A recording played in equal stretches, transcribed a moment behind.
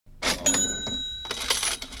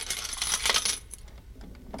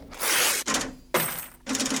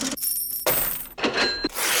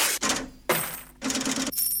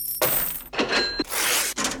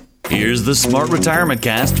Here's the Smart Retirement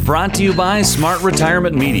Cast, brought to you by Smart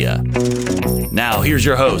Retirement Media. Now, here's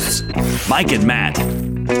your hosts, Mike and Matt.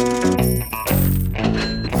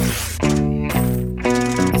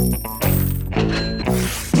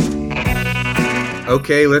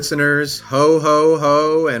 Okay, listeners, ho, ho,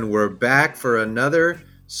 ho, and we're back for another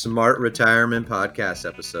Smart Retirement Podcast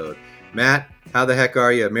episode. Matt, how the heck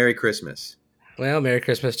are you? Merry Christmas. Well, Merry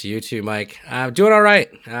Christmas to you too, Mike. Doing all right.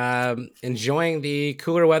 Enjoying the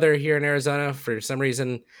cooler weather here in Arizona. For some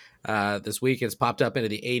reason, this week it's popped up into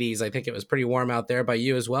the 80s. I think it was pretty warm out there by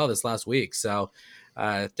you as well this last week. So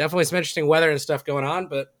definitely some interesting weather and stuff going on.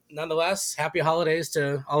 But nonetheless, happy holidays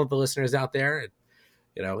to all of the listeners out there.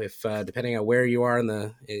 You know, if depending on where you are in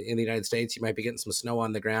the United States, you might be getting some snow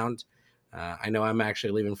on the ground. I know I'm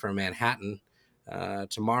actually leaving for Manhattan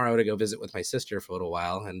tomorrow to go visit with my sister for a little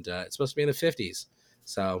while, and it's supposed to be in the 50s.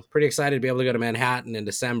 So pretty excited to be able to go to Manhattan in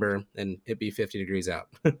December and it be 50 degrees out.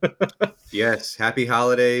 Yes, happy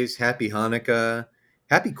holidays, happy Hanukkah,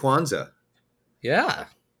 happy Kwanzaa. Yeah.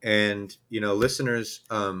 And, you know, listeners,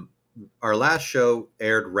 our last show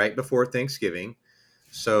aired right before Thanksgiving.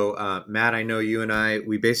 So, Matt, I know you and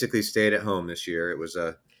we basically stayed at home this year. It was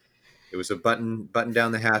a button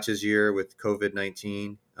down the hatches year with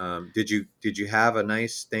COVID-19. Did you have a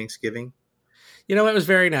nice Thanksgiving? You know, it was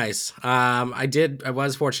very nice. I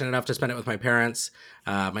was fortunate enough to spend it with my parents.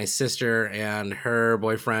 My sister and her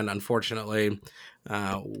boyfriend, unfortunately,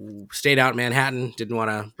 stayed out in Manhattan, didn't want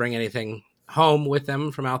to bring anything home with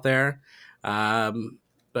them from out there.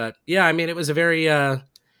 But yeah, I mean, it was a very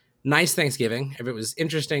nice Thanksgiving. It was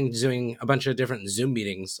interesting doing a bunch of different Zoom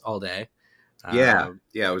meetings all day. Yeah,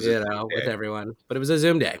 it was with everyone, but it was a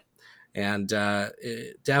Zoom day. And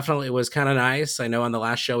it definitely was kind of nice. I know on the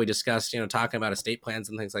last show we discussed, talking about estate plans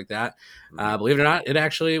and things like that. Believe it or not, it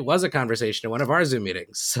actually was a conversation in one of our Zoom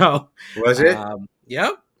meetings. So was it?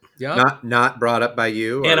 Yep. Not brought up by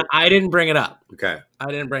you? And I didn't bring it up. Okay. I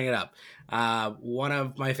didn't bring it up. One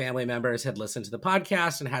of my family members had listened to the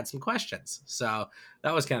podcast and had some questions. So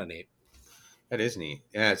that was kind of neat. That is neat.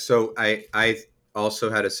 Yeah. So I also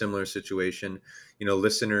had a similar situation,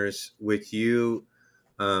 listeners, with you,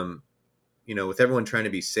 with everyone trying to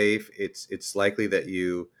be safe, it's likely that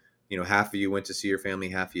half of you went to see your family,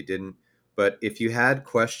 half you didn't. But if you had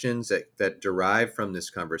questions that derive from this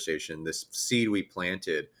conversation, this seed we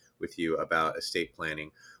planted with you about estate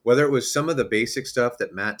planning, whether it was some of the basic stuff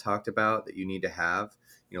that Matt talked about that you need to have,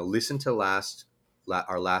 listen to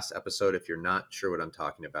our last episode if you're not sure what I'm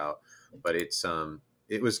talking about. But it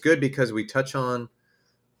was good because we touch on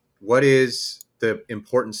what is the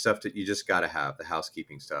important stuff that you just got to have, the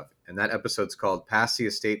housekeeping stuff. And that episode's called Pass the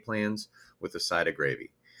Estate Plans with a Side of Gravy.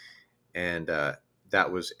 And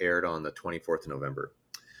that was aired on the 24th of November.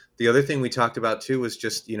 The other thing we talked about too was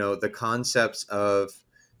just, the concepts of,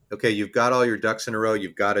 okay, you've got all your ducks in a row,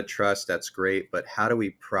 you've got a trust, that's great, but how do we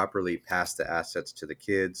properly pass the assets to the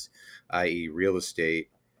kids, i.e. real estate,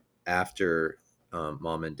 after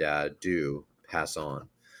mom and dad do pass on?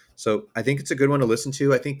 So I think it's a good one to listen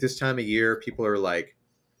to. I think this time of year, people are like,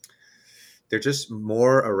 they're just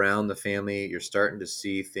more around the family. You're starting to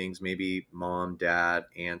see things, maybe mom, dad,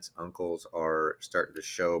 aunts, uncles are starting to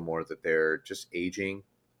show more that they're just aging,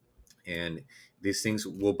 and these things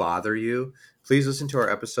will bother you. Please listen to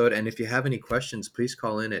our episode. And if you have any questions, please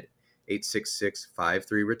call in at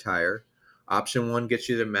 866-53-RETIRE. Option 1 gets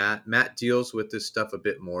you to Matt. Matt deals with this stuff a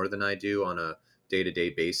bit more than I do on a day-to-day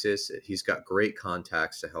basis. He's got great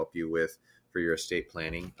contacts to help you for your estate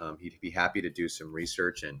planning. He'd be happy to do some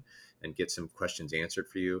research and get some questions answered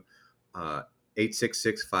for you.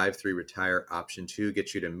 866-53-RETIRE. Option 2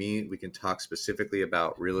 gets you to me. We can talk specifically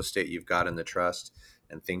about real estate you've got in the trust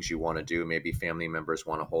and things you want to do. Maybe family members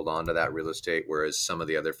want to hold on to that real estate, whereas some of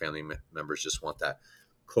the other family members just want that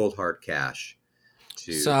cold hard cash.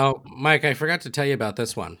 So, Mike, I forgot to tell you about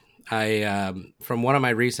this one. From one of my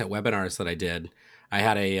recent webinars that I did, I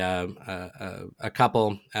had a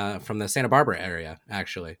couple from the Santa Barbara area,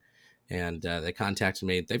 actually, and they contacted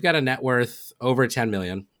me. They've got a net worth over 10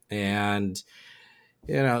 million, and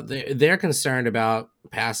they're concerned about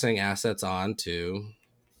passing assets on to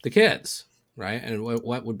the kids, right? And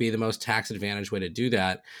what would be the most tax advantage way to do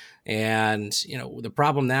that? And the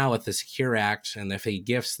problem now with the Secure Act, and if he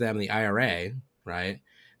gifts them the IRA, right,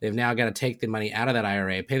 they've now got to take the money out of that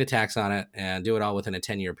IRA, pay the tax on it, and do it all within a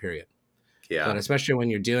 10-year period. Yeah. But especially when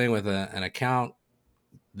you're dealing with an account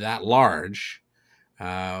that large,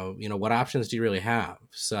 what options do you really have?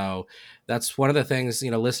 So that's one of the things,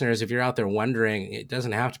 listeners, if you're out there wondering, it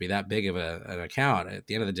doesn't have to be that big of an account. At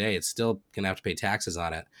the end of the day, it's still going to have to pay taxes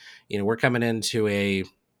on it. We're coming into a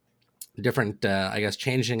different, I guess,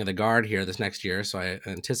 changing of the guard here this next year. So I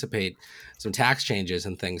anticipate some tax changes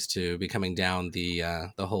and things to be coming down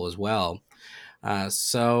the hole as well.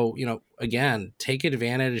 So, again, take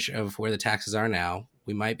advantage of where the taxes are now.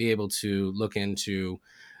 We might be able to look into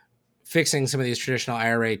fixing some of these traditional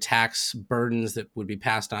IRA tax burdens that would be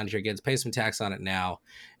passed on to your kids, pay some tax on it now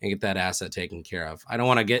and get that asset taken care of. I don't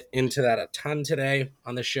want to get into that a ton today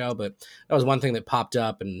on the show, but that was one thing that popped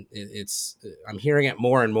up, and I'm hearing it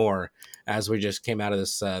more and more as we just came out of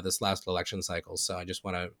this last election cycle. So I just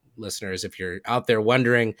want to, listeners, if you're out there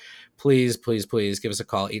wondering, please give us a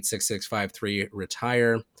call,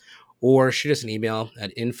 866-53-RETIRE, or shoot us an email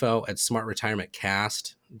at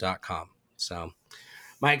info@smartretirementcast.com. So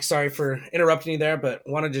Mike, sorry for interrupting you there, but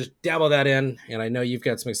want to just dabble that in. And I know you've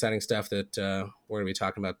got some exciting stuff that we're going to be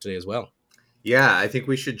talking about today as well. Yeah, I think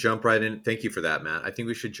we should jump right in. Thank you for that, Matt. I think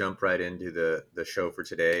we should jump right into the show for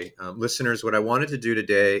today. Listeners, what I wanted to do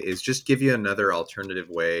today is just give you another alternative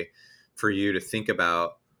way for you to think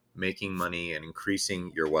about making money and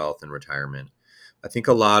increasing your wealth in retirement. I think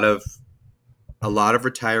a lot of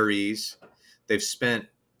retirees, they've spent,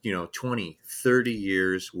 20, 30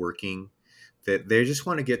 years working, that they just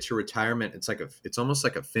want to get to retirement. It's almost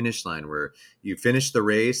like a finish line where you finish the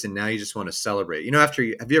race and now you just want to celebrate. Have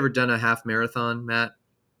you ever done a half marathon, Matt?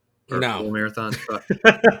 Or no. full marathon?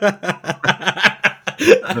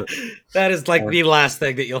 That is like the last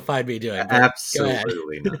thing that you'll find me doing.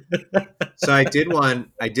 Absolutely not. So I did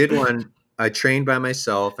one. I trained by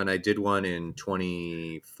myself, and I did one in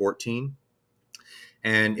 2014.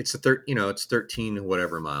 And it's it's 13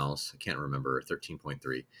 whatever miles. I can't remember,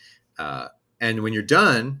 13.3. And when you're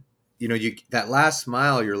done, that last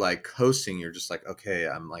mile, you're like coasting. You're just like, okay,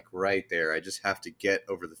 I'm like right there. I just have to get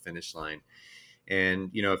over the finish line.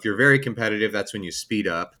 And, if you're very competitive, that's when you speed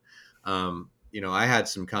up. I had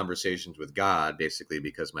some conversations with God basically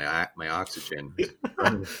because my oxygen,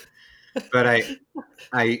 but I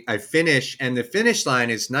finish, and the finish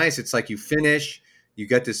line is nice. It's like you finish, you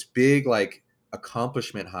get this big like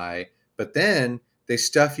accomplishment high, but then they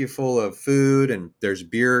stuff you full of food, and there's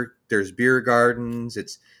beer gardens.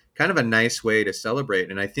 It's kind of a nice way to celebrate.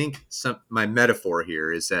 And I think my metaphor here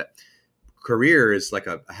is that career is like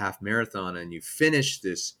a half marathon, and you finish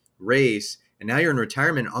this race, and now you're in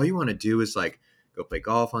retirement. All you want to do is like go play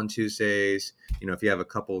golf on Tuesdays. If you have a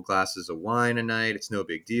couple of glasses of wine a night, it's no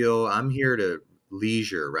big deal. I'm here to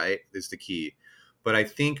leisure, right? Is the key. But I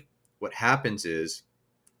think what happens is,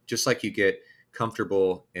 just like you get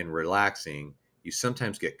comfortable and relaxing, you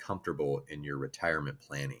sometimes get comfortable in your retirement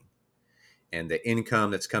planning. And the income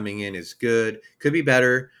that's coming in is good, could be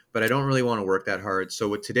better, but I don't really want to work that hard. So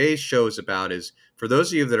what today's show is about is for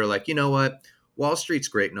those of you that are like, you know what, Wall Street's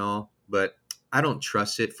great and all, but I don't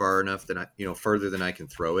trust it far enough that further than I can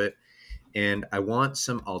throw it. And I want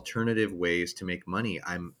some alternative ways to make money.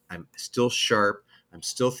 I'm still sharp. I'm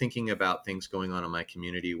still thinking about things going on in my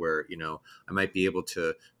community where, I might be able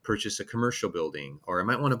to purchase a commercial building, or I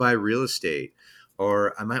might want to buy real estate,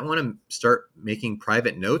 or I might want to start making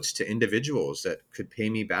private notes to individuals that could pay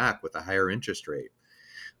me back with a higher interest rate.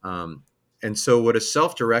 And so what a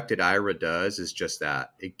self-directed IRA does is just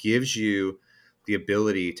that. It gives you the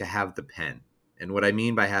ability to have the pen. And what I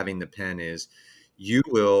mean by having the pen is you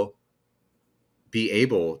will be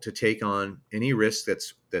able to take on any risk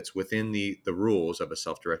that's within the rules of a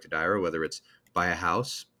self-directed IRA, whether it's buy a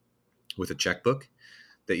house with a checkbook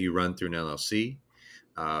that you run through an LLC,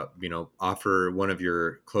 offer one of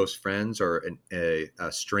your close friends or a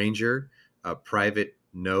stranger a private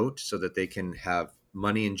note so that they can have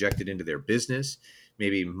money injected into their business,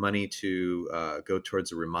 maybe money to go towards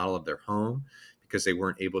the remodel of their home because they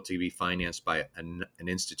weren't able to be financed by an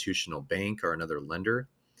institutional bank or another lender.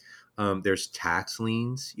 There's tax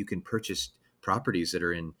liens. You can purchase properties that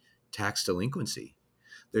are in tax delinquency.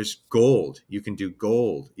 There's gold. You can do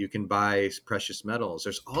gold. You can buy precious metals.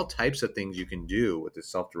 There's all types of things you can do with the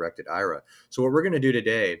self-directed IRA. So what we're going to do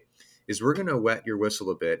today is we're going to wet your whistle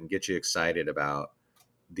a bit and get you excited about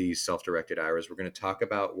these self-directed IRAs. We're going to talk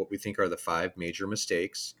about what we think are the 5 major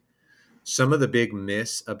mistakes, some of the big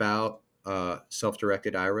myths about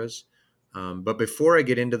self-directed IRAs. But before I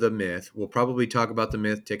get into the myth, we'll probably talk about the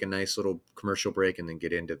myth, take a nice little commercial break, and then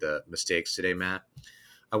get into the mistakes today, Matt.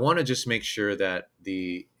 I want to just make sure that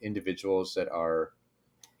the individuals that are,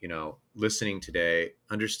 listening today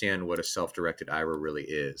understand what a self-directed IRA really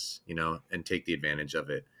is, and take the advantage of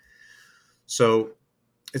it. So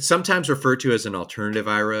it's sometimes referred to as an alternative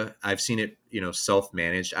IRA. I've seen it,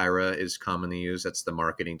 self-managed IRA is commonly used. That's the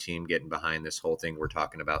marketing team getting behind this whole thing we're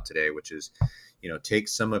talking about today, which is, take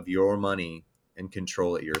some of your money and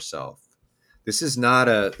control it yourself. This is not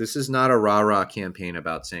a rah-rah campaign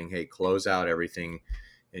about saying, hey, close out everything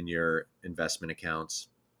in your investment accounts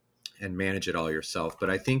and manage it all yourself. But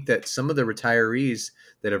I think that some of the retirees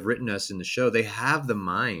that have written us in the show, they have the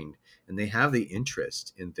mind and they have the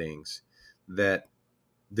interest in things that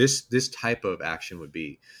this type of action would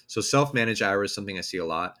be. So self-managed IRA is something I see a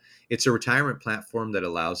lot. It's a retirement platform that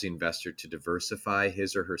allows the investor to diversify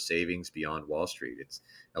his or her savings beyond Wall Street. It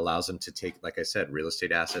allows them to take, like I said, real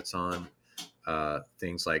estate assets on,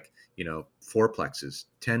 things like, fourplexes,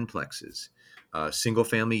 tenplexes, single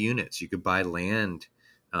family units. You could buy land,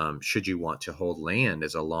 should you want to hold land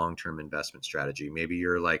as a long-term investment strategy. Maybe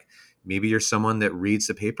you're someone that reads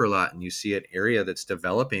the paper a lot and you see an area that's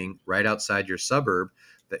developing right outside your suburb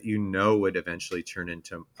that would eventually turn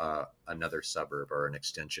into another suburb or an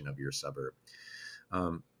extension of your suburb.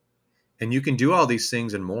 And you can do all these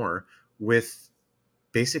things and more with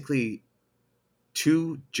basically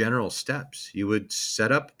two general steps. You would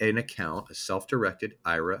set up an account, a self-directed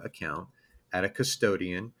IRA account, at a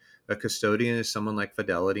custodian. A custodian is someone like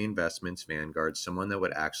Fidelity Investments, Vanguard, someone that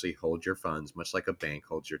would actually hold your funds, much like a bank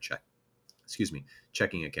holds your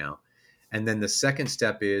checking account. And then the second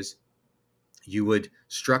step is you would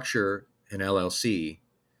structure an LLC,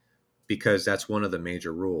 because that's one of the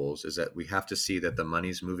major rules, is that we have to see that the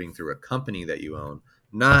money's moving through a company that you own,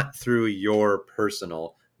 not through your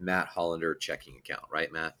personal Matt Hollander checking account,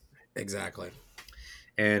 right, Matt? Exactly.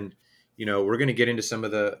 And we're going to get into some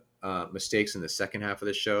of the mistakes in the second half of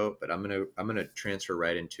the show, but I'm gonna transfer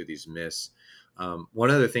right into these myths.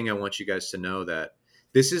 One other thing I want you guys to know, that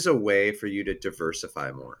this is a way for you to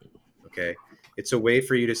diversify more. Okay, it's a way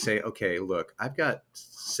for you to say, okay, look, I've got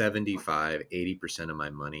 75-80% of my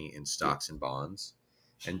money in stocks and bonds,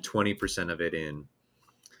 and 20% of it in,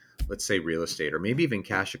 let's say, real estate, or maybe even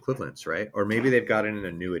cash equivalents, right? Or maybe they've got it in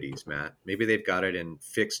annuities, Matt. Maybe they've got it in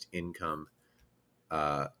fixed income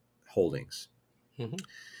holdings. Mm-hmm.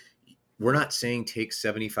 We're not saying take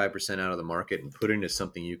 75% out of the market and put it into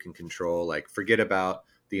something you can control. Like, forget about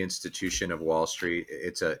the institution of Wall Street.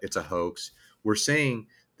 It's a hoax. We're saying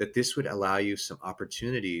that this would allow you some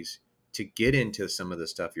opportunities to get into some of the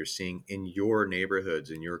stuff you're seeing in your neighborhoods,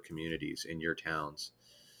 in your communities, in your towns.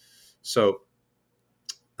 So,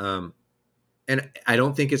 and I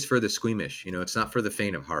don't think it's for the squeamish. It's not for the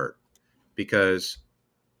faint of heart, because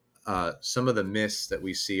some of the myths that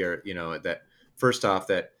we see are, that first off,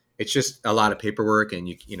 that it's just a lot of paperwork, and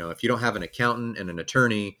if you don't have an accountant and an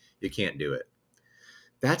attorney, you can't do it.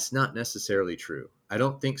 That's not necessarily true. I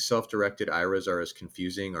don't think self-directed IRAs are as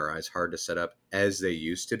confusing or as hard to set up as they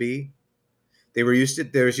used to be. There used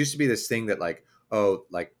to be this thing that, like, oh,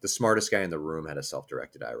 like the smartest guy in the room had a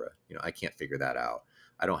self-directed IRA. I can't figure that out.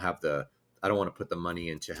 I don't want to put the money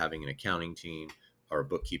into having an accounting team or a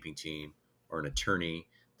bookkeeping team or an attorney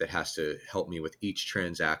that has to help me with each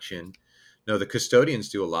transaction. No, the custodians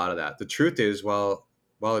do a lot of that. The truth is, while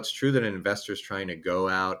it's true that an investor is trying to go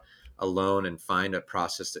out alone and find a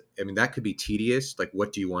process that could be tedious. Like,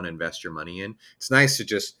 what do you want to invest your money in? It's nice to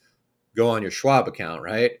just go on your Schwab account,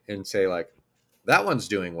 right? And say, like, that one's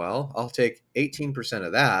doing well. I'll take 18%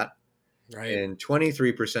 of that, Right. and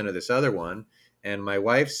 23% of this other one. And my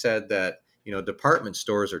wife said that, department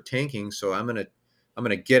stores are tanking, so I'm going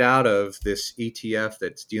to get out of this ETF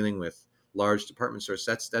that's dealing with large department stores.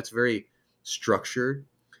 That's very structured.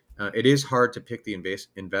 It is hard to pick the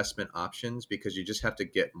investment options, because you just have to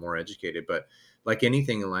get more educated. But like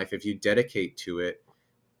anything in life, if you dedicate to it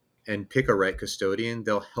and pick a right custodian,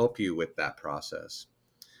 they'll help you with that process.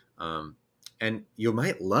 And you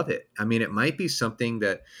might love it. It might be something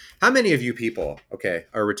that, how many of you people, okay,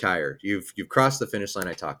 are retired? You've crossed the finish line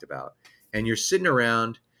I talked about, and you're sitting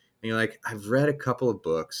around and you're like, I've read a couple of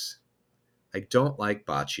books. I don't like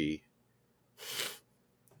bocce.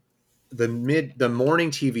 The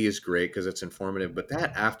morning TV is great because it's informative, but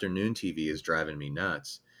that afternoon TV is driving me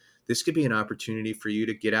nuts. This could be an opportunity for you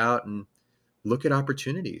to get out and look at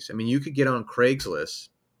opportunities. You could get on Craigslist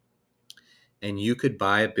and you could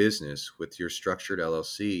buy a business with your structured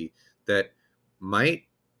LLC that might,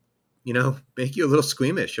 make you a little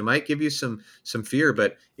squeamish. It might give you some fear,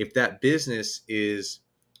 but if that business is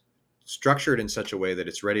structured in such a way that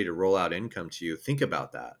it's ready to roll out income to you, think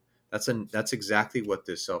about that. That's exactly what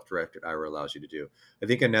this self-directed IRA allows you to do. I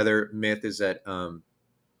think another myth is that,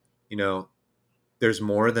 there's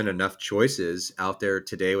more than enough choices out there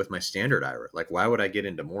today with my standard IRA. Like, why would I get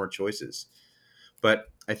into more choices?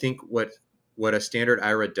 But I think what a standard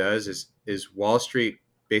IRA does is Wall Street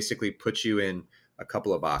basically puts you in a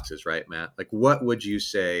couple of boxes, right, Matt? Like, what would you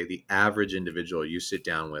say the average individual you sit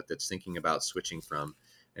down with that's thinking about switching from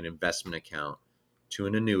an investment account to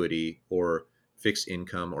an annuity or fixed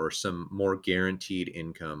income or some more guaranteed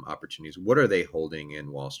income opportunities? What are they holding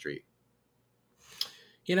in Wall Street?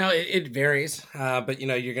 It varies, but you're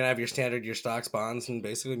going to have your standard, your stocks, bonds, and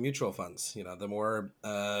basically mutual funds. The more,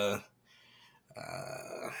 I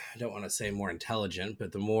don't want to say more intelligent,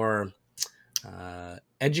 but the more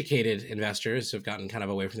educated investors have gotten kind of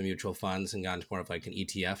away from the mutual funds and gotten to more of like an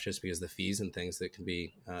ETF, just because of the fees and things that can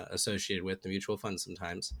be associated with the mutual funds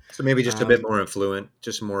sometimes. So maybe just a bit more influent,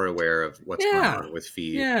 just more aware of what's going on with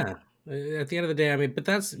fees. Yeah. At the end of the day, but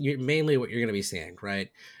that's mainly what you're going to be seeing, right?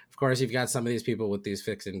 Of course, you've got some of these people with these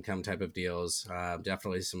fixed income type of deals,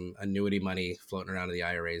 definitely some annuity money floating around in the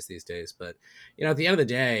IRAs these days. But, at the end of the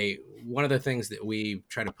day, one of the things that we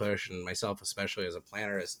try to push, and myself especially as a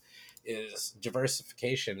planner, is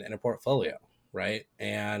diversification in a portfolio, right?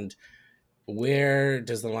 And where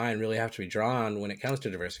does the line really have to be drawn when it comes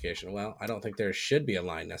to diversification? Well, I don't think there should be a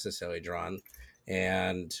line necessarily drawn.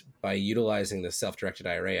 And by utilizing the self-directed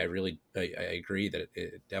IRA, I agree that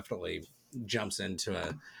it definitely jumps into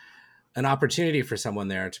an opportunity for someone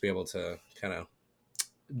there to be able to kind of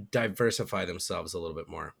diversify themselves a little bit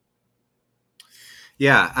more.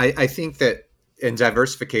 Yeah, I think that, and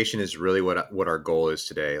diversification is really what our goal is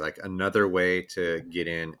today. Like another way to get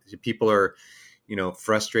in. People are,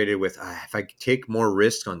 frustrated with if I take more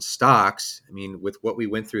risk on stocks. I mean, with what we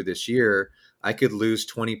went through this year, I could lose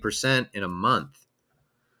 20% in a month.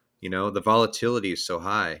 The volatility is so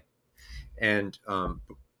high. And,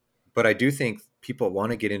 but I do think people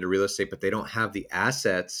want to get into real estate, but they don't have the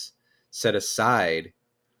assets set aside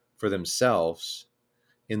for themselves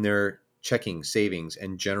in their checking, savings,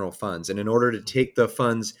 and general funds. And in order to take the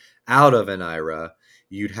funds out of an IRA,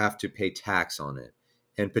 you'd have to pay tax on it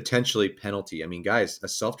and potentially penalty. I mean, guys, a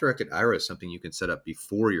self-directed IRA is something you can set up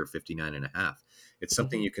before you're 59 and a half. It's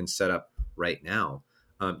something you can set up right now.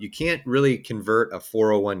 You can't really convert a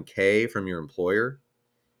 401k from your employer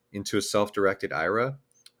into a self-directed IRA.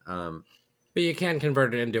 But you can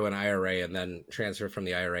convert it into an IRA and then transfer from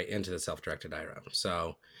the IRA into the self-directed IRA.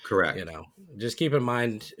 So, correct. Just keep in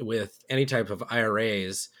mind with any type of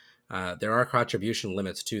IRAs, there are contribution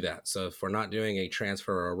limits to that. So if we're not doing a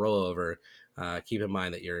transfer or a rollover, keep in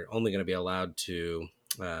mind that you're only going to be allowed to,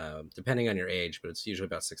 depending on your age, but it's usually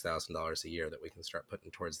about $6,000 a year that we can start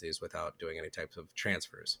putting towards these without doing any types of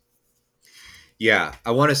transfers. Yeah,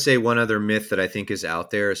 I want to say one other myth that I think is out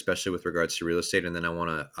there, especially with regards to real estate, and then I want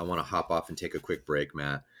to hop off and take a quick break,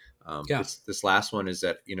 Matt. This last one is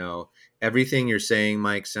that everything you're saying,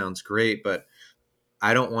 Mike, sounds great, but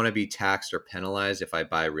I don't want to be taxed or penalized if I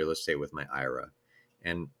buy real estate with my IRA.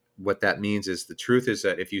 And what that means is the truth is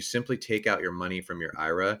that if you simply take out your money from your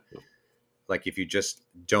IRA, like if you just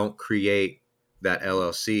don't create that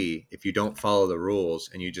LLC, if you don't follow the rules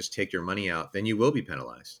and you just take your money out, then you will be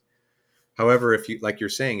penalized. However, if you, like you're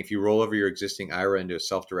saying, if you roll over your existing IRA into a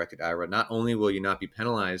self-directed IRA, not only will you not be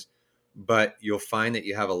penalized, but you'll find that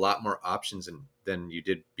you have a lot more options than you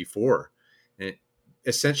did before. And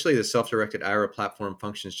essentially, the self-directed IRA platform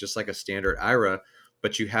functions just like a standard IRA,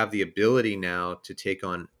 but you have the ability now to take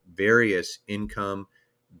on various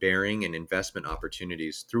income-bearing and investment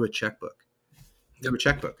opportunities through a checkbook. Through a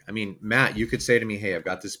checkbook. I mean, Matt, you could say to me, hey, I've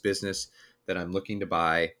got this business that I'm looking to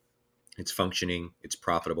buy. It's functioning. It's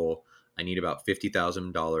profitable. I need about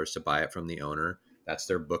 $50,000 to buy it from the owner. That's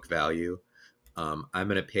their book value. I'm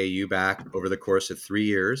going to pay you back over the course of 3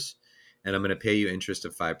 years, and I'm going to pay you interest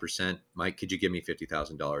of 5%. Mike, could you give me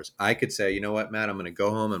 $50,000? I could say, you know what, Matt, I'm going to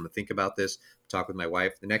go home. I'm going to think about this, talk with my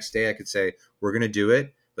wife. The next day I could say, we're going to do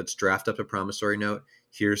it. Let's draft up a promissory note.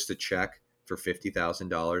 Here's the check for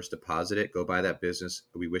 $50,000. Deposit it. Go buy that business.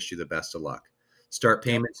 We wish you the best of luck. Start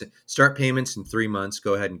payments in 3 months.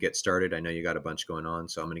 Go ahead and get started. I know you got a bunch going on,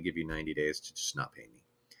 so I'm going to give you 90 days to just not pay me.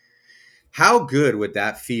 How good would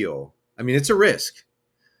that feel? I mean, it's a risk.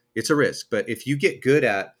 But if you get good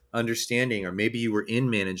at understanding, or maybe you were in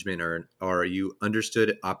management or you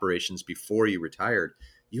understood operations before you retired,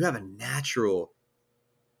 you have a natural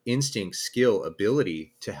instinct, skill,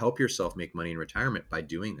 ability to help yourself make money in retirement by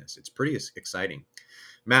doing this. It's pretty exciting.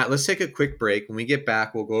 Matt, let's take a quick break. When we get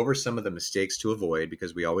back, we'll go over some of the mistakes to avoid,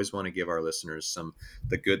 because we always want to give our listeners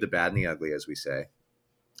the good, the bad, and the ugly, as we say.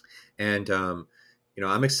 And,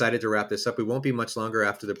 I'm excited to wrap this up. We won't be much longer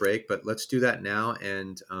after the break, but let's do that now.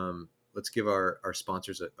 And let's give our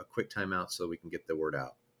sponsors a quick timeout so we can get the word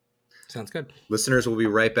out. Sounds good. Listeners, we'll be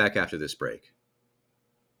right back after this break.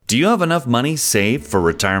 Do you have enough money saved for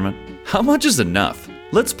retirement? How much is enough?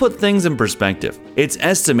 Let's put things in perspective. It's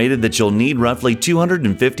estimated that you'll need roughly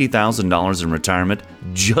 $250,000 in retirement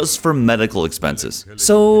just for medical expenses.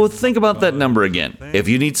 So think about that number again. If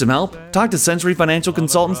you need some help, talk to Century Financial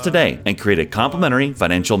Consultants today and create a complimentary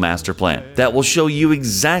financial master plan that will show you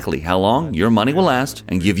exactly how long your money will last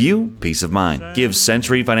and give you peace of mind. Give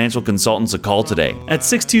Century Financial Consultants a call today at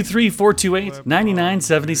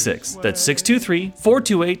 623-428-9976. That's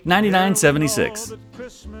 623-428-9976.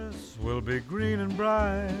 Christmas will be green and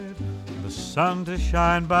bright, the sun to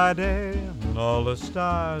shine by day and all the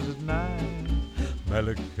stars at night.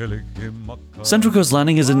 Central Coast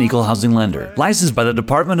Lending is an equal housing lender, licensed by the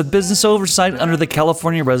Department of Business Oversight under the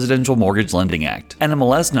California Residential Mortgage Lending Act,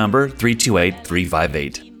 NMLS number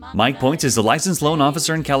 328358. Mike Points is a licensed loan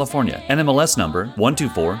officer in California, NMLS number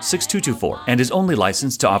 1246224, and is only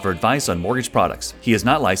licensed to offer advice on mortgage products. He is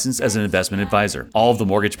not licensed as an investment advisor. All of the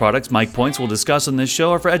mortgage products Mike Points will discuss on this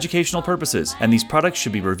show are for educational purposes, and these products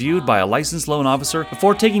should be reviewed by a licensed loan officer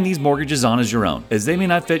before taking these mortgages on as your own, as they may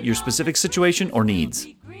not fit your specific situation or needs.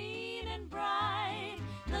 Green and bright,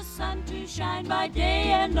 the sun to shine by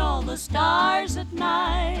day and all the stars at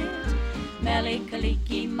night. Mele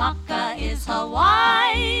Kalikimaka is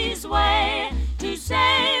Hawaii's way to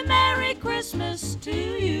say Merry Christmas to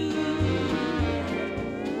you.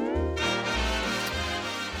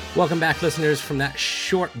 Welcome back, listeners, from that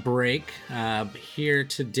short break. Here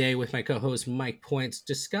today with my co-host Mike Points,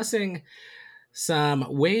 discussing some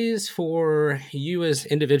ways for you as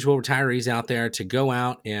individual retirees out there to go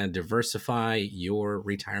out and diversify your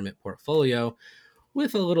retirement portfolio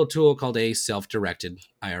with a little tool called a self-directed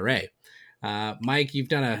IRA. Mike, you've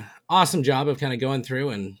done an awesome job of kind of going through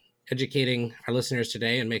and educating our listeners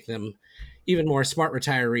today and making them even more smart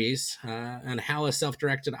retirees on how a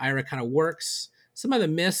self-directed IRA kind of works, some of the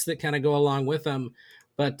myths that kind of go along with them.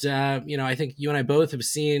 But, I think you and I both have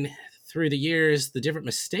seen through the years the different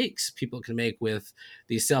mistakes people can make with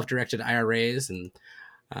these self-directed IRAs. And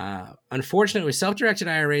unfortunately, with self-directed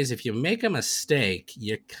IRAs, if you make a mistake,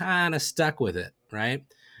 you're kind of stuck with it, right?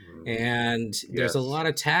 And there's a lot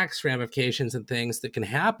of tax ramifications and things that can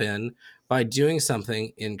happen by doing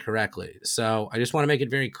something incorrectly. So I just want to make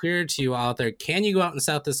it very clear to you out there, can you go out and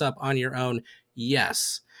set this up on your own?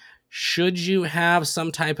 Yes. Should you have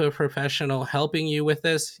some type of professional helping you with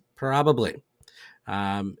this? Probably.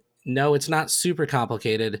 No, it's not super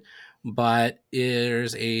complicated, but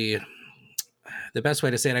the best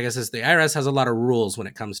way to say it, I guess, is the IRS has a lot of rules when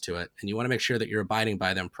it comes to it, and you want to make sure that you're abiding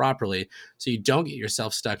by them properly so you don't get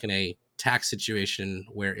yourself stuck in a tax situation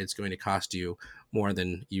where it's going to cost you more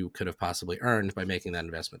than you could have possibly earned by making that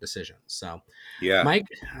investment decision. So, yeah, Mike,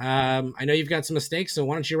 I know you've got some mistakes, so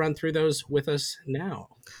why don't you run through those with us now?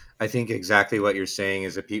 I think exactly what you're saying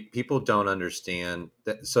is that people don't understand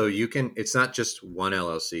that. So it's not just one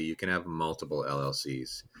LLC. You can have multiple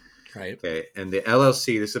LLCs. Right. Okay. And the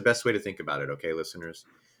LLC, this is the best way to think about it. Okay, listeners,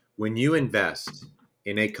 when you invest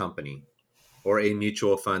in a company or a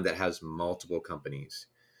mutual fund that has multiple companies,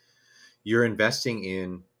 you're investing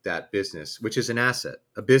in that business, which is an asset.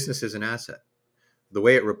 A business is an asset. The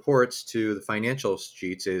way it reports to the financial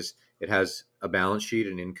sheets is it has a balance sheet,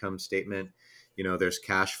 an income statement, there's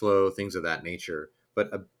cash flow, things of that nature.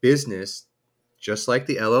 But a business, just like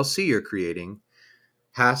the LLC you're creating,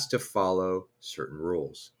 has to follow certain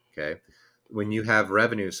rules. Okay. When you have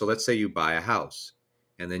revenue, so let's say you buy a house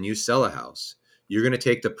and then you sell a house, you're going to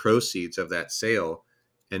take the proceeds of that sale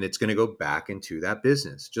and it's going to go back into that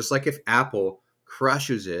business. Just like if Apple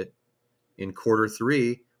crushes it in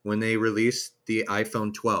Q3 when they release the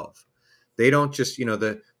iPhone 12, they don't just,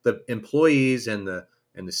 the employees and the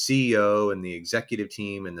CEO and the executive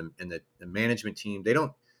team and the management team, they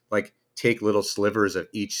don't like take little slivers of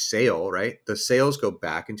each sale, right? The sales go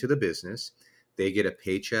back into the business. They get a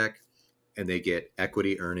paycheck and they get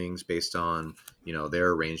equity earnings based on,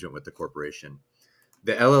 their arrangement with the corporation.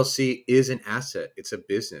 The LLC is an asset. It's a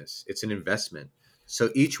business. It's an investment. So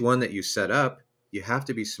each one that you set up, you have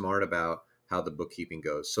to be smart about how the bookkeeping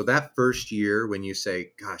goes. So that first year when you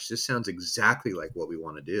say, gosh, this sounds exactly like what we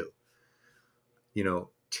want to do,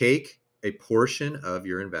 take a portion of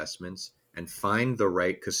your investments and find the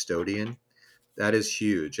right custodian. That is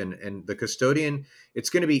huge. And the custodian, it's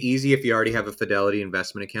going to be easy if you already have a Fidelity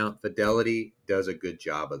investment account. Fidelity does a good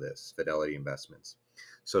job of this, Fidelity Investments.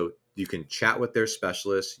 So you can chat with their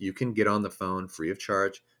specialists. You can get on the phone free of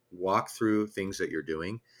charge, walk through things that you're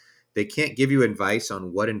doing. They can't give you advice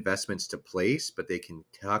on what investments to place, but they can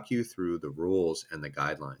talk you through the rules and the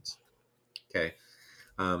guidelines. Okay.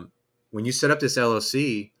 When you set up this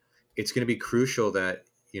LLC, it's going to be crucial that,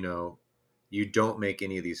 you don't make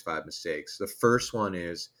any of these 5 mistakes. The first one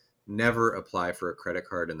is never apply for a credit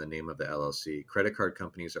card in the name of the LLC. Credit card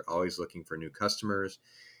companies are always looking for new customers.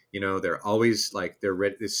 They're always like, they're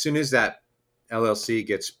ready. As soon as that LLC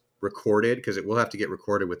gets recorded, because it will have to get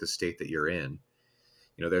recorded with the state that you're in.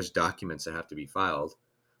 There's documents that have to be filed.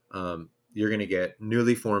 You're going to get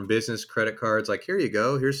newly formed business credit cards. Like, here you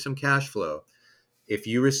go. Here's some cash flow. If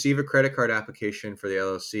you receive a credit card application for the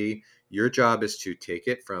LLC, your job is to take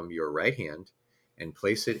it from your right hand and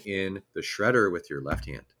place it in the shredder with your left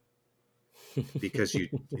hand, because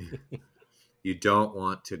you don't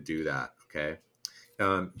want to do that. Okay.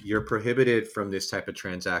 You're prohibited from this type of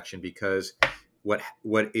transaction, because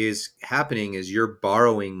what is happening is you're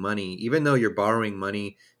borrowing money, even though you're borrowing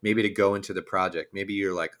money maybe to go into the project. Maybe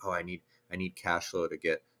you're like, oh, I need cash flow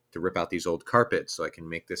to rip out these old carpets so I can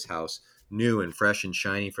make this house new and fresh and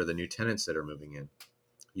shiny for the new tenants that are moving in.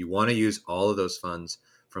 You want to use all of those funds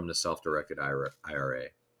from the self-directed IRA.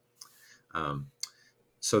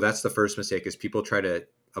 So that's the first mistake, is people try to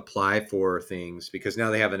apply for things because now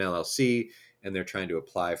they have an LLC and they're trying to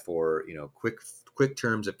apply for, quick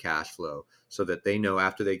terms of cash flow, so that they know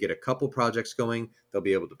after they get a couple projects going, they'll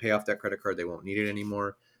be able to pay off that credit card. They won't need it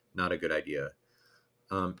anymore. Not a good idea.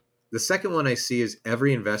 The second one I see is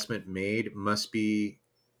every investment made must be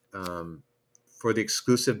for the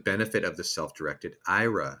exclusive benefit of the self-directed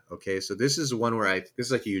IRA. Okay, so this is one where this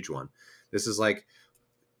is a huge one. This is like,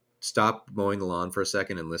 stop mowing the lawn for a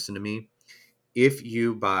second and listen to me. If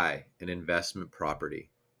you buy an investment property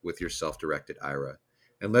with your self-directed IRA,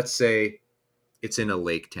 and let's say it's in a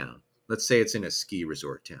lake town, let's say it's in a ski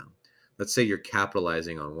resort town, let's say you're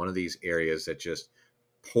capitalizing on one of these areas that just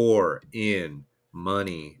pour in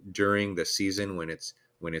money during the season when it's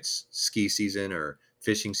ski season or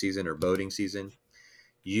fishing season or boating season,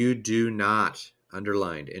 you do not,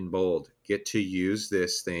 underlined in bold, get to use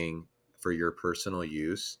this thing for your personal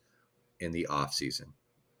use in the off season.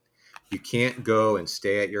 You can't go and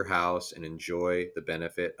stay at your house and enjoy the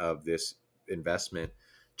benefit of this investment,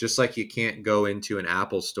 just like you can't go into an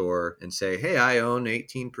Apple store and say, hey, I own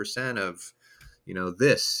 18% of,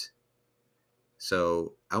 this.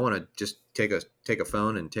 So I want to just take a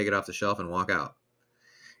phone and take it off the shelf and walk out.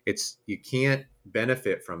 You can't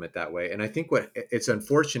benefit from it that way. And I think it's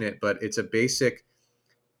unfortunate, but it's a basic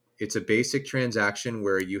transaction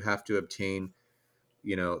where you have to obtain,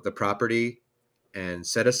 the property and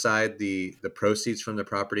set aside the proceeds from the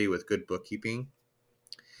property with good bookkeeping.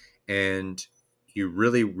 And you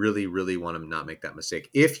really, really, really want to not make that mistake.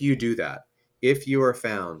 If you do that, if you are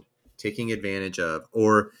found taking advantage of,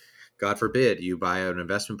 or God forbid, you buy an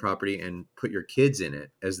investment property and put your kids in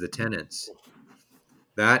it as the tenants,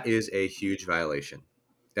 that is a huge violation.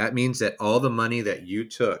 That means that all the money that you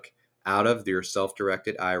took out of your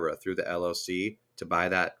self-directed IRA through the LLC to buy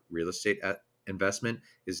that real estate investment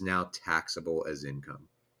is now taxable as income.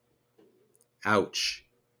 Ouch.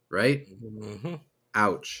 Right? Mm-hmm.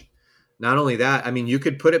 Ouch. Not only that, I mean, you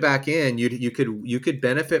could put it back in, you could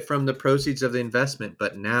benefit from the proceeds of the investment,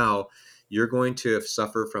 but now you're going to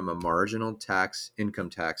suffer from a marginal income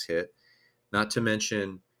tax hit, not to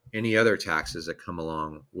mention any other taxes that come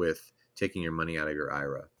along with taking your money out of your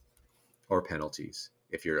IRA, or penalties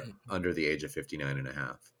if you're under the age of 59 and a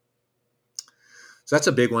half. So that's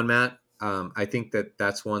a big one, Matt. I think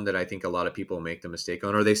that's one that I think a lot of people make the mistake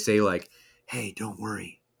on, or they say like, hey, don't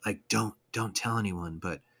worry. Like, don't tell anyone,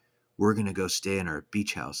 but we're going to go stay in our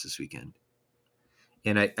beach house this weekend.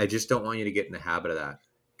 And I just don't want you to get in the habit of that,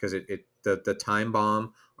 because the time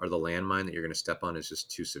bomb or the landmine that you're going to step on is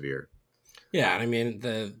just too severe. Yeah. I mean,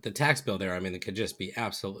 the tax bill there, I mean, it could just be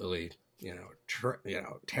absolutely,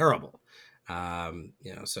 terrible.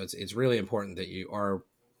 So it's really important that you are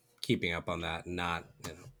keeping up on that and not,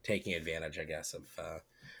 taking advantage, I guess, of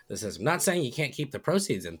the system. Not saying you can't keep the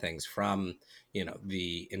proceeds and things from,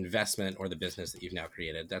 the investment or the business that you've now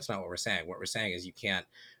created. That's not what we're saying. What we're saying is you can't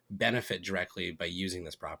benefit directly by using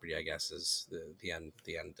this property, I guess, is the end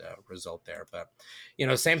result there. But,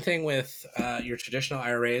 same thing with your traditional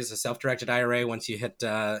IRAs, a self-directed IRA. Once you hit,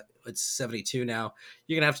 it's 72 now,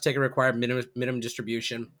 you're going to have to take a required minimum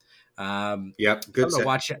distribution. Yep. Good.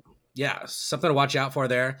 Something to watch out for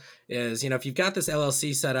there is, if you've got this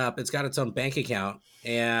LLC set up, it's got its own bank account,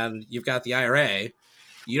 and you've got the IRA,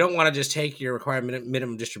 you don't want to just take your required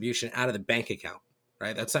minimum distribution out of the bank account,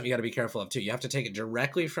 right? That's something you got to be careful of too. You have to take it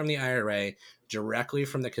directly from the IRA, directly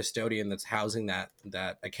from the custodian that's housing that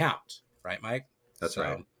account, right, Mike? That's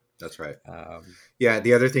right. Yeah.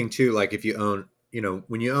 The other thing too, like if you own,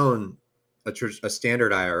 when you own a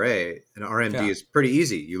standard IRA, an RMD is pretty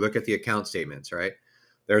easy. You look at the account statements, right?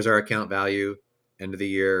 There's our account value, end of the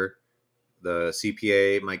year. The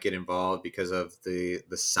CPA might get involved because of the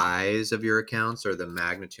size of your accounts or the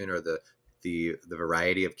magnitude or the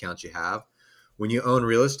variety of accounts you have. When you own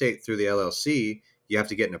real estate through the LLC, you have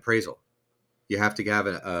to get an appraisal. you have to have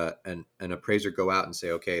an appraiser go out and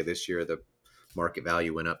say, okay, this year the market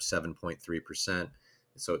value went up 7.3%.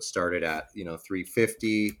 So it started at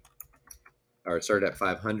 350, or it started at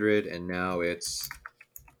 500, and now it's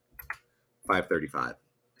 535.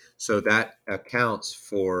 So that accounts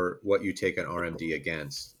for what you take an RMD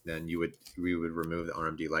against. Then we would remove the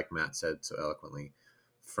RMD, like Matt said so eloquently,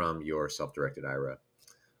 from your self-directed IRA.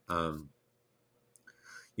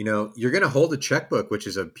 You're going to hold a checkbook, which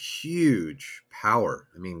is a huge power.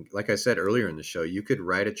 I mean, like I said earlier in the show, you could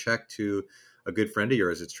write a check to a good friend of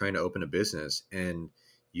yours that's trying to open a business, and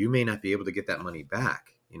you may not be able to get that money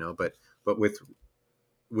back, but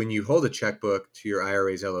when you hold a checkbook to your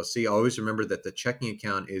IRA's LLC, always remember that the checking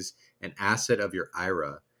account is an asset of your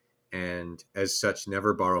IRA, and as such,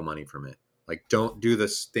 never borrow money from it. Like, don't do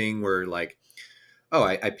this thing where like, oh,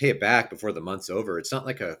 I pay it back before the month's over. It's not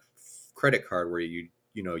like a credit card where you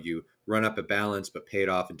run up a balance but pay it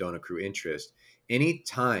off and don't accrue interest. Any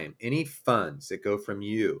funds that go from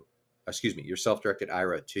your self-directed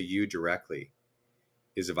IRA to you directly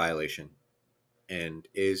is a violation, and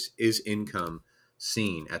is income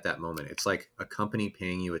seen at that moment. It's like a company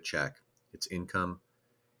paying you a check. It's income.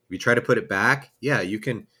 If you try to put it back, yeah, you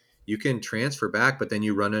can transfer back, but then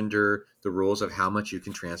you run under the rules of how much you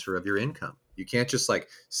can transfer of your income. You can't just like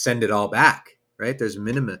send it all back, right? There's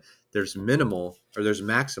minimal or there's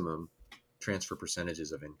maximum transfer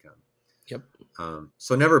percentages of income. Yep.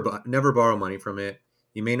 So never borrow money from it.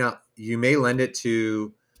 You may lend it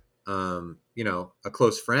to, a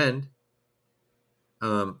close friend,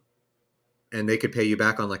 and they could pay you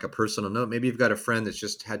back on like a personal note. Maybe you've got a friend that's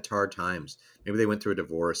just had hard times. Maybe they went through a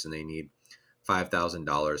divorce and they need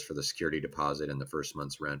 $5,000 for the security deposit and the first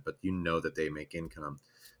month's rent, but that they make income.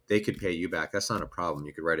 They could pay you back. That's not a problem.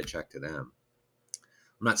 You could write a check to them.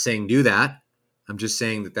 I'm not saying do that. I'm just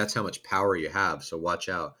saying that that's how much power you have. So watch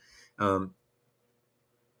out.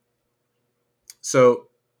 So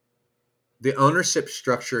the ownership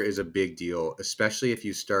structure is a big deal, especially if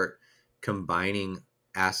you start combining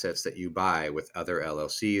assets that you buy with other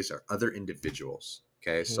LLCs or other individuals.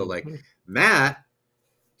 Okay. So like Matt,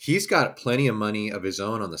 he's got plenty of money of his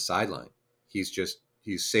own on the sideline. He's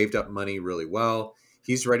saved up money really well.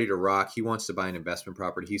 He's ready to rock. He wants to buy an investment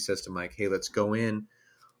property. He says to Mike, hey, let's go in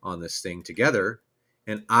on this thing together.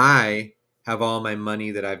 And I have all my money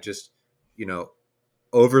that I've just,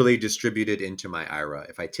 overly distributed into my IRA.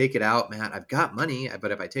 If I take it out, Matt, I've got money,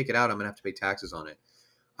 but if I take it out, I'm going to have to pay taxes on it.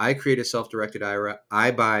 I create a self-directed IRA.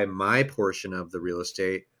 I buy my portion of the real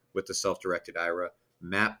estate with the self-directed IRA.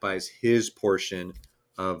 Matt buys his portion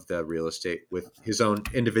of the real estate with his own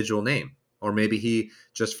individual name. Or maybe he,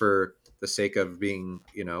 just for the sake of being,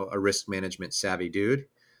 a risk management savvy dude,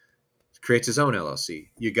 creates his own LLC.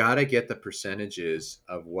 You got to get the percentages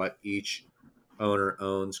of what each owner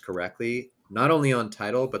owns correctly, not only on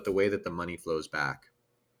title, but the way that the money flows back.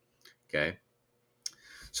 Okay.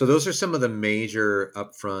 So those are some of the major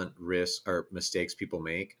upfront risks or mistakes people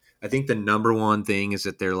make. I think the number one thing is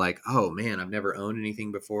that they're like, oh man, I've never owned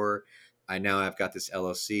anything before. I've got this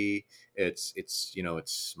LLC.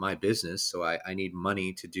 It's my business. So I need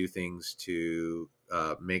money to do things to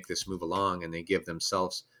make this move along. And they give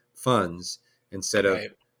themselves funds instead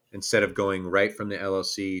of going right from the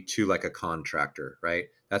LLC to like a contractor, right?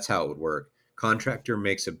 That's how it would work. Contractor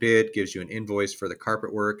makes a bid, gives you an invoice for the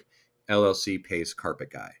carpet work. LLC pays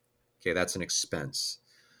carpet guy. Okay, that's an expense.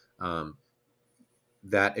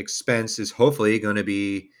 That expense is hopefully going to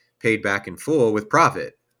be paid back in full with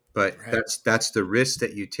profit. But that's the risk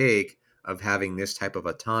that you take of having this type of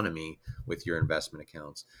autonomy with your investment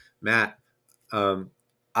accounts. Matt,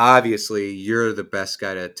 obviously you're the best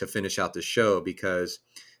guy to finish out the show, because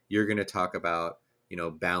you're going to talk about,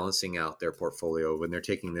 balancing out their portfolio. When they're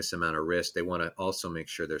taking this amount of risk, they want to also make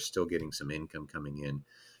sure they're still getting some income coming in.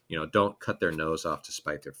 Don't cut their nose off to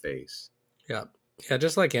spite their face. Yeah. Yeah.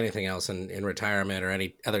 Just like anything else in retirement or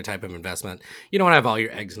any other type of investment, you don't want to have all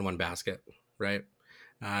your eggs in one basket, right?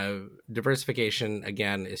 Diversification,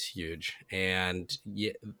 again, is huge. And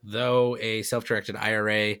though a self-directed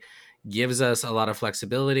IRA gives us a lot of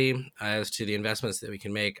flexibility as to the investments that we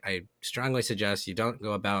can make, I strongly suggest you don't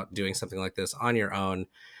go about doing something like this on your own.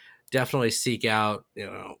 Definitely seek out,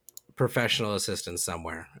 professional assistance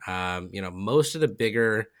somewhere. Most of the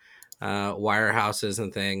bigger wirehouses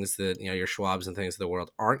and things that, your Schwabs and things of the world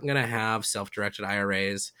aren't going to have self-directed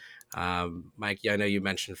IRAs. Mike, I know you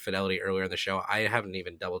mentioned Fidelity earlier in the show. I haven't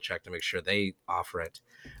even double checked to make sure they offer it.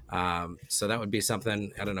 So that would be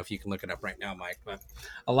something. I don't know if you can look it up right now, Mike, but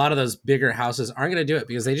a lot of those bigger houses aren't going to do it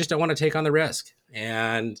because they just don't want to take on the risk.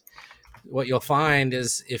 And what you'll find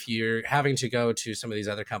is if you're having to go to some of these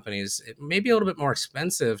other companies, it may be a little bit more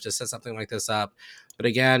expensive to set something like this up. But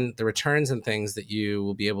again, the returns and things that you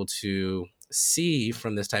will be able to see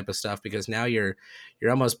from this type of stuff, because now you're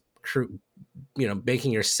almost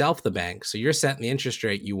making yourself the bank. So you're setting the interest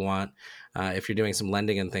rate you want. If you're doing some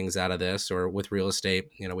lending and things out of this, or with real estate,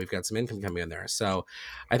 we've got some income coming in there. So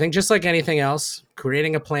I think just like anything else,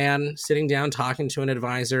 creating a plan, sitting down, talking to an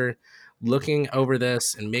advisor, looking over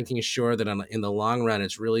this and making sure that in the long run,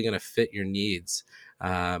 it's really going to fit your needs.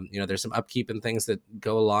 There's some upkeep and things that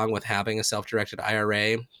go along with having a self-directed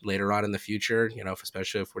IRA later on in the future,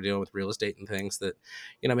 especially if we're dealing with real estate and things that,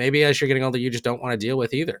 maybe as you're getting older, you just don't want to deal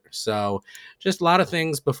with either. So just a lot of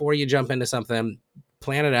things before you jump into something,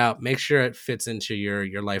 plan it out, make sure it fits into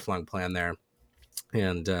your lifelong plan there,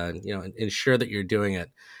 and, ensure that you're doing it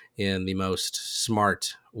in the most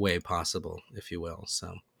smart way possible, if you will.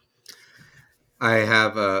 So I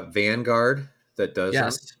have a Vanguard that does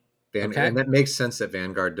them. Okay. And that makes sense that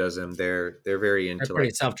Vanguard does them. They're very into, they're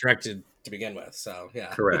pretty self-directed to begin with. So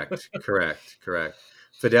yeah. Correct.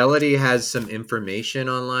 Fidelity has some information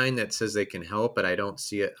online that says they can help, but I don't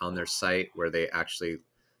see it on their site where they actually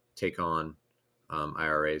take on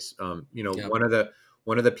IRAs. Yep. One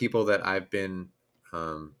of the people that I've been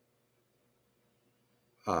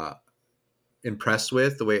impressed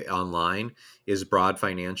with the way online is Broad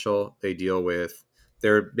Financial.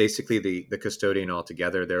 They're basically the custodian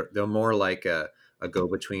altogether. They're more like a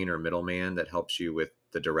go-between or middleman that helps you with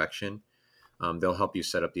the direction. They'll help you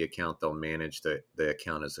set up the account. They'll manage the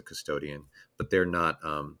account as a custodian, but they're not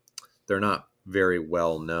very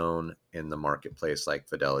well known in the marketplace like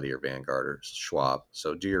Fidelity or Vanguard or Schwab.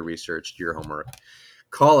 So do your research, do your homework.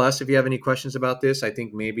 Call us if you have any questions about this. I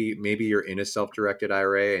think maybe you're in a self-directed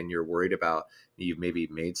IRA and you're worried about you've maybe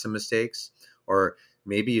made some mistakes, or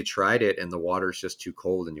maybe you tried it and the water's just too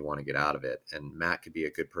cold and you want to get out of it. And Matt could be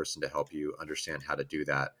a good person to help you understand how to do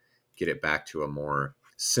that, get it back to a more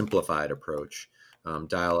simplified approach.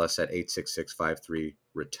 Dial us at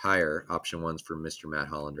 866-53-RETIRE. Option 1's for Mr. Matt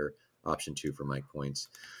Hollander. Option 2 for Mike Points.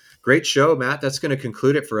 Great show, Matt. That's going to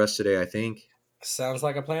conclude it for us today, I think. Sounds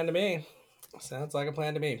like a plan to me.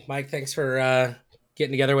 Mike, thanks for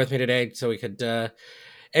getting together with me today so we could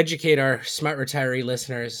educate our smart retiree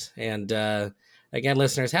listeners. And again,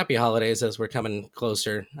 listeners, happy holidays as we're coming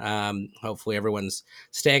closer. Hopefully everyone's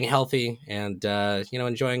staying healthy and,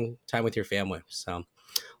 enjoying time with your family. So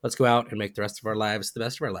let's go out and make the rest of our lives the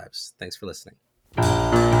best of our lives. Thanks for listening.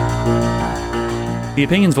 The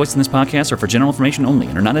opinions voiced in this podcast are for general information only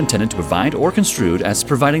and are not intended to provide or construed as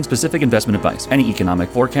providing specific investment advice. Any economic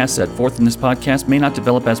forecast set forth in this podcast may not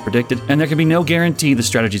develop as predicted, and there can be no guarantee the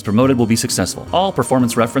strategies promoted will be successful. All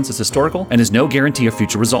performance reference is historical and is no guarantee of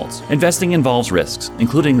future results. Investing involves risks,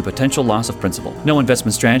 including the potential loss of principal. No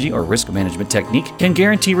investment strategy or risk management technique can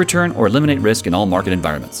guarantee return or eliminate risk in all market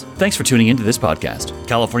environments. Thanks for tuning into this podcast.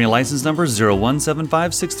 California license number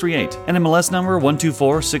 0175638 and MLS number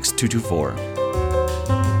 1246224.